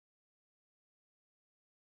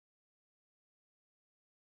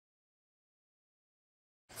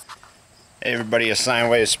Hey everybody, it's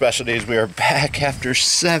Signway Specialties. We are back after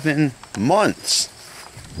 7 months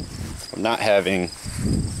of not having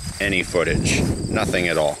any footage. Nothing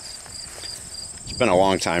at all. It's been a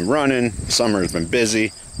long time running. Summer's been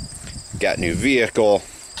busy. Got new vehicle.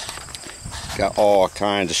 Got all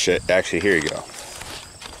kinds of shit. Actually, here you go.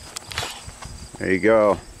 There you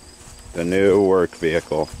go. The new work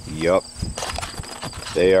vehicle. Yup.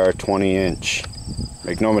 They are 20-inch.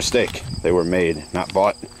 Make no mistake, they were made, not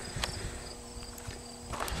bought.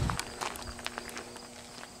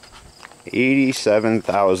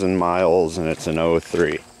 87,000 miles and it's an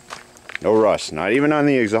 03. No rust, not even on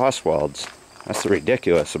the exhaust welds. That's the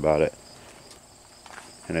ridiculous about it.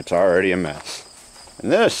 And it's already a mess. And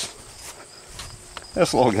this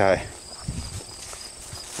little guy,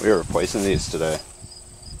 we are replacing these today.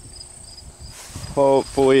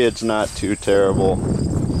 Hopefully it's not too terrible.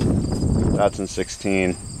 Datsun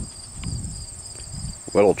 16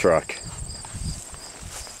 little truck.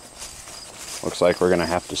 Looks like we're gonna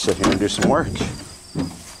have to sit here and do some work.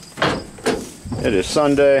 It is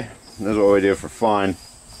Sunday. This is what we do for fun.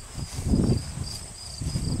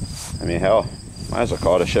 I mean, hell, might as well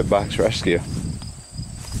call it a shitbox rescue.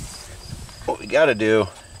 What we gotta do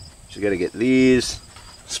is we gotta get these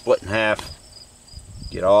split in half,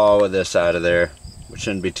 get all of this out of there, which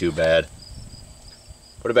shouldn't be too bad.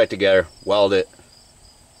 Put it back together, weld it,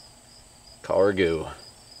 call her goo.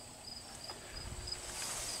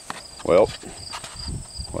 Well,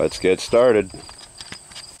 let's get started.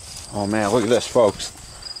 Oh man, look at this, folks.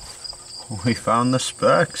 We found the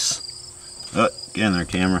specs. Oh, get in there,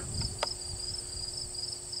 camera.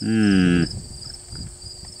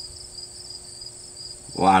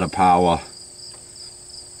 A lot of power.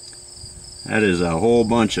 That is a whole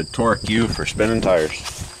bunch of torque U for spinning tires.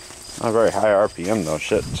 Not very high RPM though,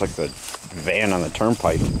 shit. It's like the van on the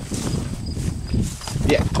turnpike.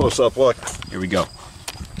 Yeah, close up look. Here we go.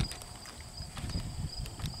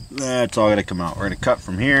 That's all gonna come out. We're gonna cut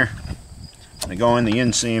from here. Gonna go in the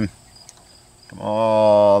inseam. Come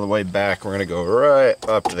all the way back. We're gonna go right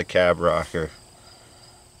up to the cab rocker.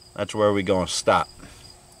 That's where we gonna stop.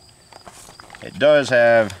 It does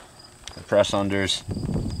have the press unders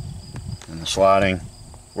and the slotting.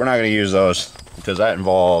 We're not gonna use those because that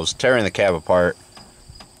involves tearing the cab apart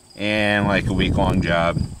and like a week-long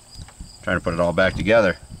job trying to put it all back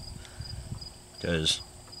together because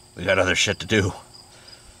we got other shit to do.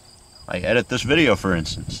 Like edit this video, for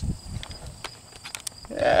instance.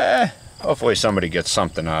 Yeah, hopefully somebody gets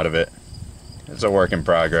something out of it. It's a work in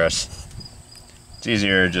progress. It's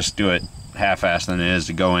easier to just do it half-assed than it is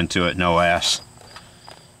to go into it no ass.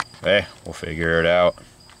 Okay, we'll figure it out.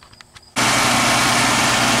 We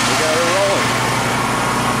got it rolling.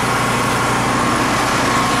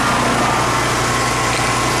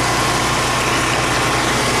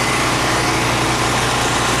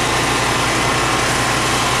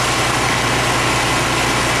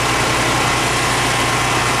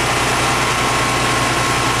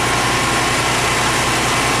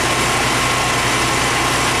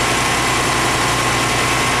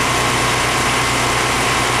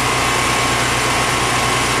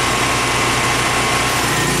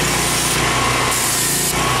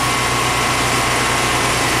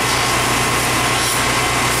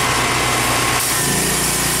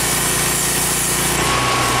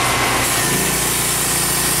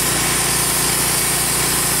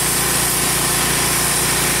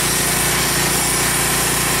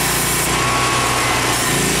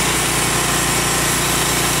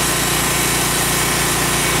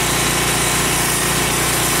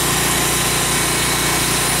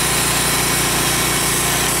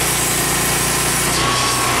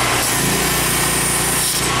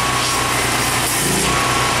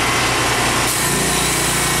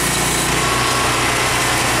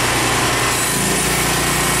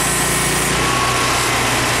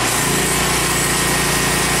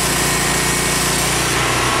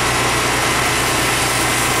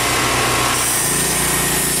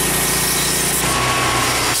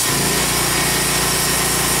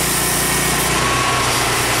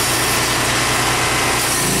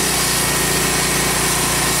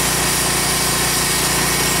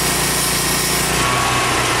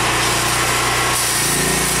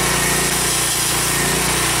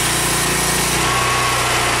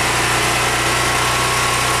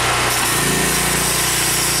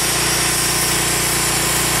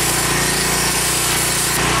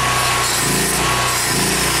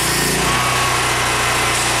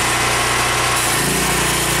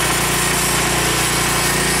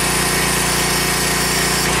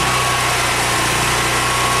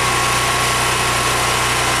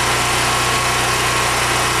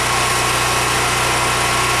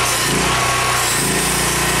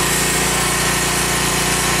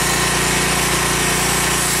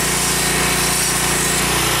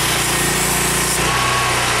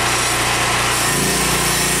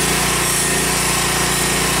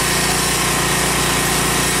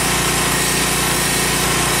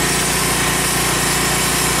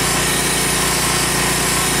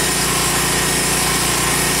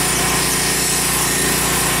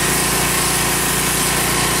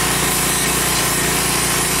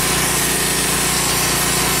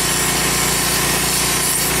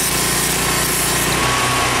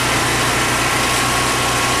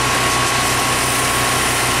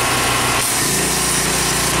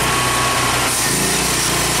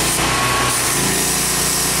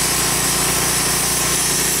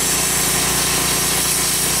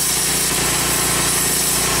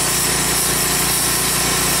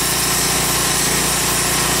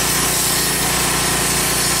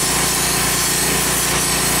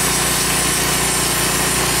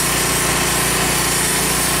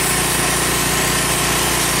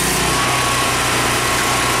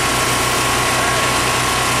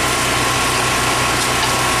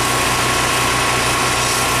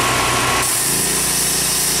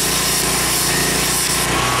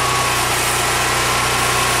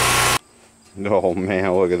 Oh man,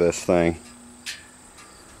 look at this thing.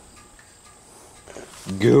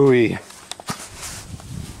 Gooey.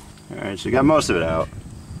 Alright, so you got most of it out.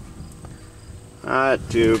 Not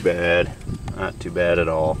too bad. Not too bad at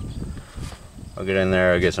all. I'll get in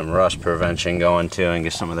there, I'll get some rust prevention going too, and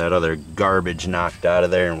get some of that other garbage knocked out of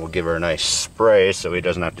there, and we'll give her a nice spray so he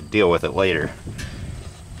doesn't have to deal with it later.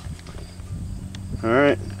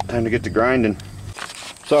 Alright, time to get to grinding.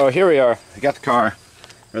 So here we are. I got the car,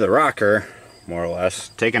 or the rocker, more or less,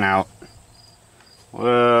 taken out.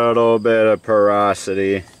 Little bit of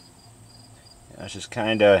porosity. Yeah, it's just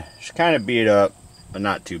kind of beat up, but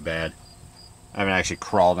not too bad. I haven't actually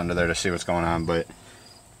crawled under there to see what's going on, but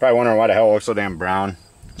probably wondering why the hell it looks so damn brown.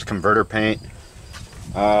 It's converter paint.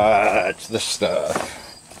 It's this stuff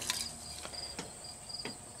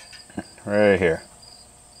right here.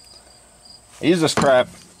 I used this crap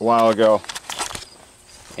a while ago,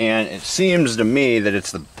 and it seems to me that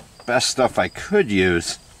it's the best stuff I could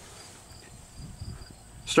use.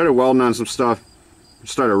 Started welding on some stuff,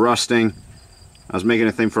 started rusting. I was making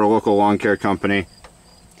a thing for a local lawn care company,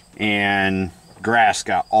 and grass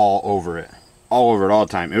got all over it all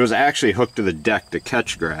the time. It was actually hooked to the deck to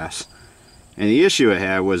catch grass, and the issue it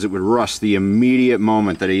had was it would rust the immediate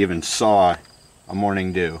moment that I even saw a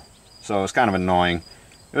morning dew. So it was kind of annoying.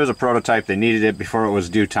 It was a prototype, they needed it before it was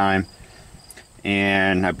due time,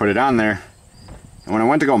 and I put it on there. And when I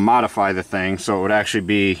went to go modify the thing so it would actually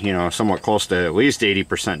be, you know, somewhat close to at least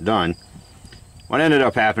 80% done, what ended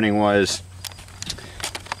up happening was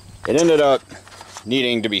it ended up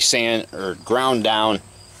needing to be sand or ground down.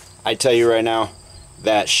 I tell you right now,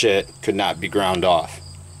 that shit could not be ground off.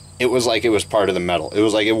 It was like it was part of the metal. It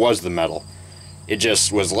was like it was the metal. It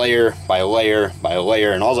just was layer by layer by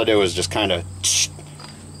layer, and all I did was just kind of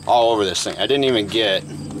all over this thing. I didn't even get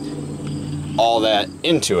all that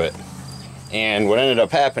into it. And what ended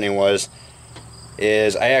up happening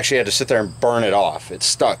is I actually had to sit there and burn it off. It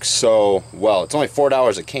stuck so well. It's only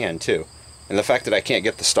 $4 a can too. And the fact that I can't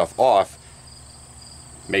get the stuff off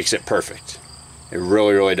makes it perfect. It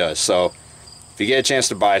really, really does. So if you get a chance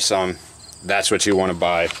to buy some, that's what you want to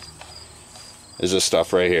buy, is this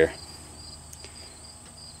stuff right here.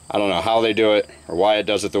 I don't know how they do it or why it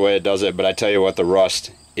does it the way it does it, but I tell you what, the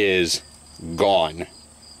rust is gone.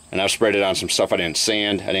 And I've sprayed it on some stuff I didn't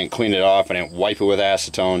sand, I didn't clean it off, I didn't wipe it with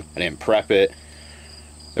acetone, I didn't prep it.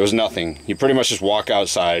 There was nothing. You pretty much just walk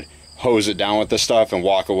outside, hose it down with this stuff, and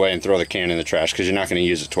walk away and throw the can in the trash, because you're not going to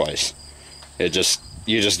use it twice.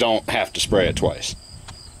 You just don't have to spray it twice.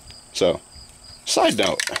 So, side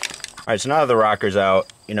note. Alright, so now that the rocker's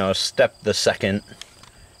out, you know, step the second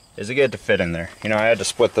is to get it to fit in there. You know, I had to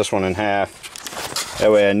split this one in half.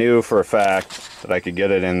 That way I knew for a fact that I could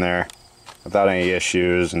get it in there without any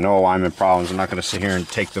issues and no alignment problems. I'm not going to sit here and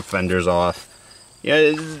take the fenders off. Yeah,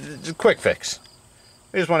 it's a quick fix.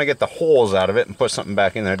 We just want to get the holes out of it and put something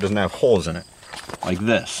back in there that doesn't have holes in it. Like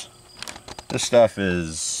this. This stuff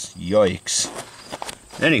is yikes.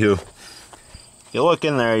 Anywho, if you look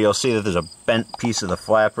in there, you'll see that there's a bent piece of the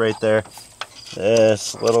flap right there.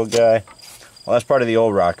 This little guy. Well, that's part of the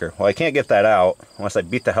old rocker. Well, I can't get that out unless I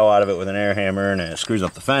beat the hell out of it with an air hammer, and it screws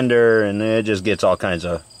up the fender, and it just gets all kinds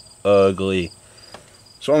of ugly.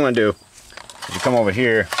 So what I'm going to do is you come over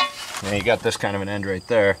here, and you got this kind of an end right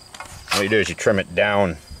there. What you do is you trim it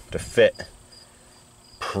down to fit.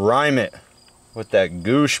 Prime it with that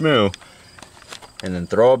goo schmoo, and then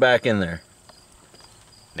throw it back in there.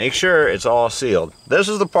 Make sure it's all sealed. This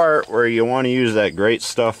is the part where you want to use that great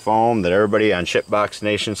stuff foam that everybody on Shipbox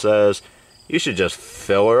Nation says you should just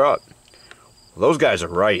fill her up. Well, those guys are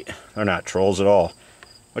right. They're not trolls at all.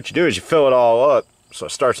 What you do is you fill it all up so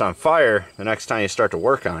it starts on fire the next time you start to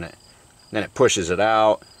work on it. Then it pushes it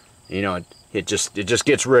out. You know, it just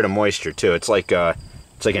gets rid of moisture too. It's like an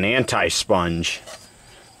anti-sponge.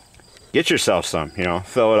 Get yourself some, you know,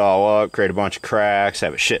 fill it all up, create a bunch of cracks,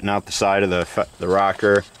 have it shitting out the side of the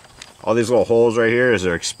rocker. All these little holes right here is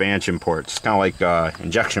their expansion ports. It's kind of like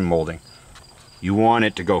injection molding. You want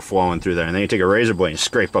it to go flowing through there, and then you take a razor blade and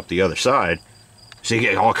scrape up the other side, so you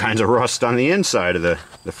get all kinds of rust on the inside of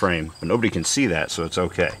the frame. But nobody can see that, so it's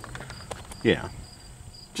okay. Yeah,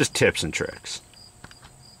 just tips and tricks.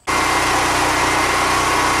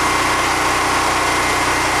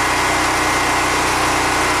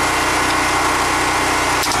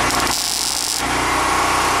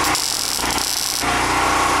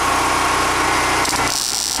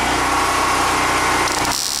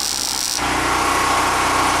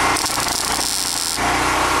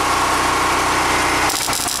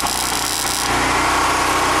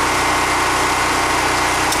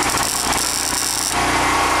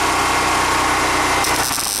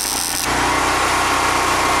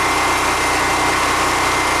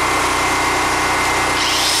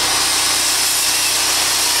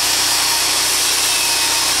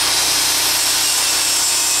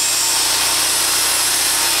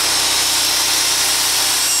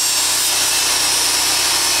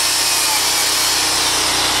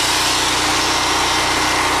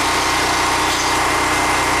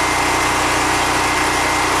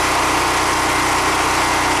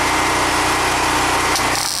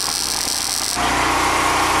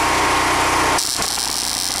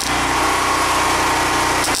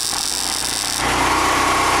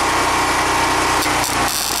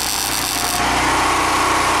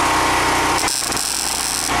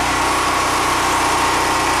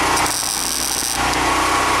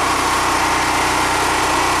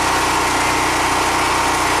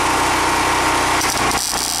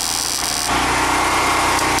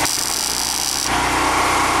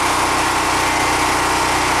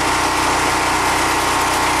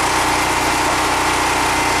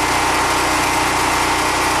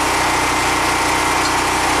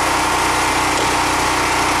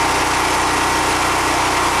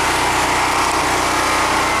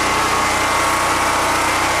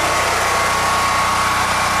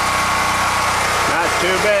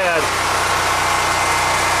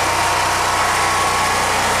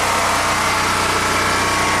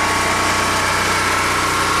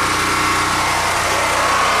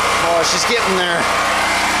 getting there.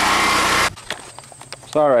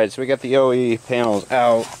 So alright, so we got the OE panels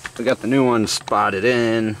out. We got the new ones spotted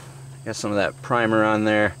in. Got some of that primer on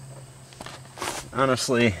there.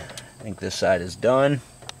 Honestly, I think this side is done.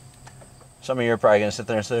 Some of you are probably going to sit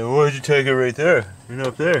there and say, why'd you take it right there? You're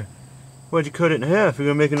not there. Why'd you cut it in half? You're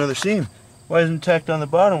going to make another seam. Why isn't it tacked on the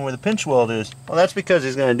bottom where the pinch weld is? Well, that's because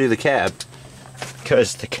he's going to do the cab.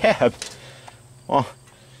 Because the cab, well,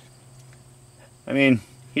 I mean,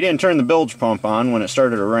 he didn't turn the bilge pump on when it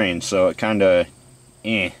started to rain, so it kind of,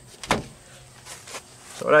 So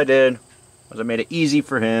what I did was I made it easy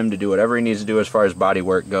for him to do whatever he needs to do as far as body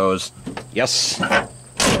work goes. Yes.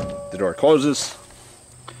 The door closes.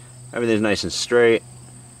 Everything's nice and straight.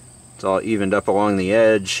 It's all evened up along the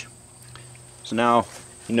edge. So now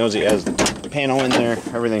he knows he has the panel in there.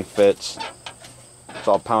 Everything fits. It's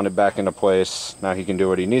all pounded back into place. Now he can do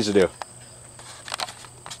what he needs to do.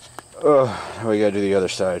 Oh, now we gotta do the other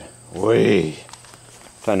side.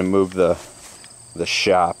 Time to move the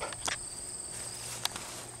shop.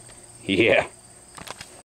 Yeah.